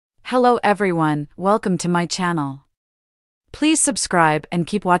Hello everyone, welcome to my channel. Please subscribe and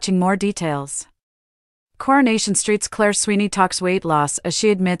keep watching more details. Coronation Street's Claire Sweeney talks weight loss as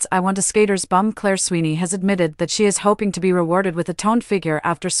she admits "I want a skater's bum." Claire Sweeney has admitted that she is hoping to be rewarded with a toned figure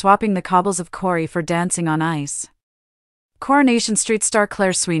after swapping the cobbles of Corey for dancing on ice. Coronation Street star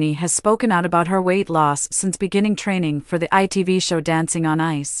Claire Sweeney has spoken out about her weight loss since beginning training for the ITV show Dancing on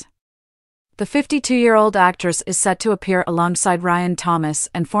Ice. The 52-year-old actress is set to appear alongside Ryan Thomas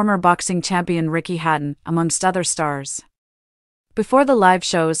and former boxing champion Ricky Hatton, amongst other stars. Before the live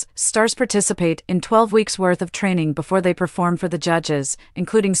shows, stars participate in 12 weeks' worth of training before they perform for the judges,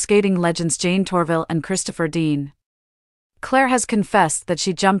 including skating legends Jane Torvill and Christopher Dean. Claire has confessed that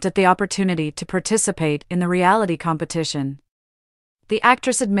she jumped at the opportunity to participate in the reality competition. The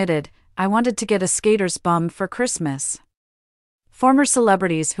actress admitted, "I wanted to get a skater's bum for Christmas." Former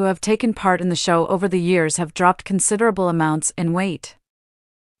celebrities who have taken part in the show over the years have dropped considerable amounts in weight.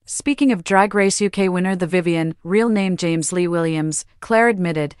 Speaking of Drag Race UK winner The Vivienne, real name James Lee Williams, Claire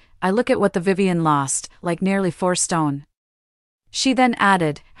admitted, "I look at what the Vivienne lost, like nearly 4 stone." She then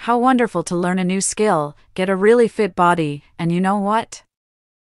added, "How wonderful to learn a new skill, get a really fit body, and you know what?"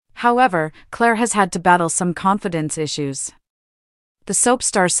 However, Claire has had to battle some confidence issues. The soap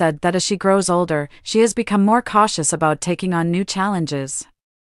star said that as she grows older, she has become more cautious about taking on new challenges.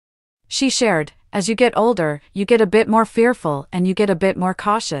 She shared, "As you get older, you get a bit more fearful and you get a bit more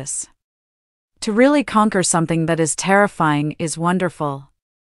cautious. To really conquer something that is terrifying is wonderful."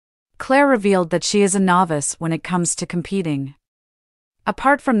 Claire revealed that she is a novice when it comes to competing.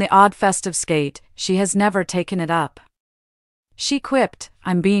 Apart from the odd festive skate, she has never taken it up. She quipped,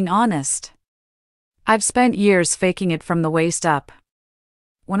 "I'm being honest. I've spent years faking it from the waist up.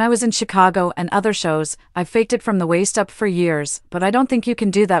 When I was in Chicago and other shows, I've faked it from the waist up for years, but I don't think you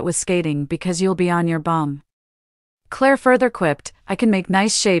can do that with skating because you'll be on your bum." Claire further quipped, "I can make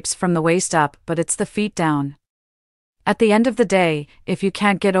nice shapes from the waist up, but it's the feet down. At the end of the day, if you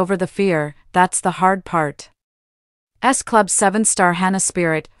can't get over the fear, that's the hard part." Club 7 star Hannah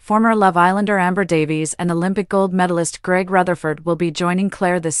Spirit, former Love Islander Amber Davies and Olympic gold medalist Greg Rutherford will be joining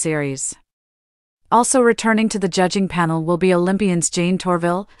Claire this series. Also returning to the judging panel will be Olympians Jane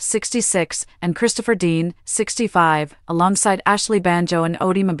Torvill, 66, and Christopher Dean, 65, alongside Ashley Banjo and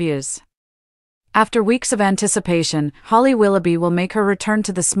Odie Mabuse. After weeks of anticipation, Holly Willoughby will make her return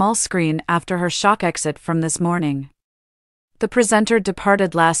to the small screen after her shock exit from This Morning. The presenter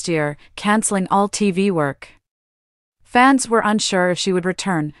departed last year, cancelling all TV work. Fans were unsure if she would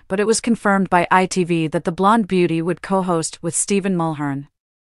return, but it was confirmed by ITV that the blonde beauty would co-host with Stephen Mulhern.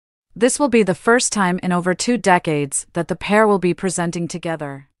 This will be the first time in over 2 decades that the pair will be presenting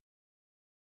together.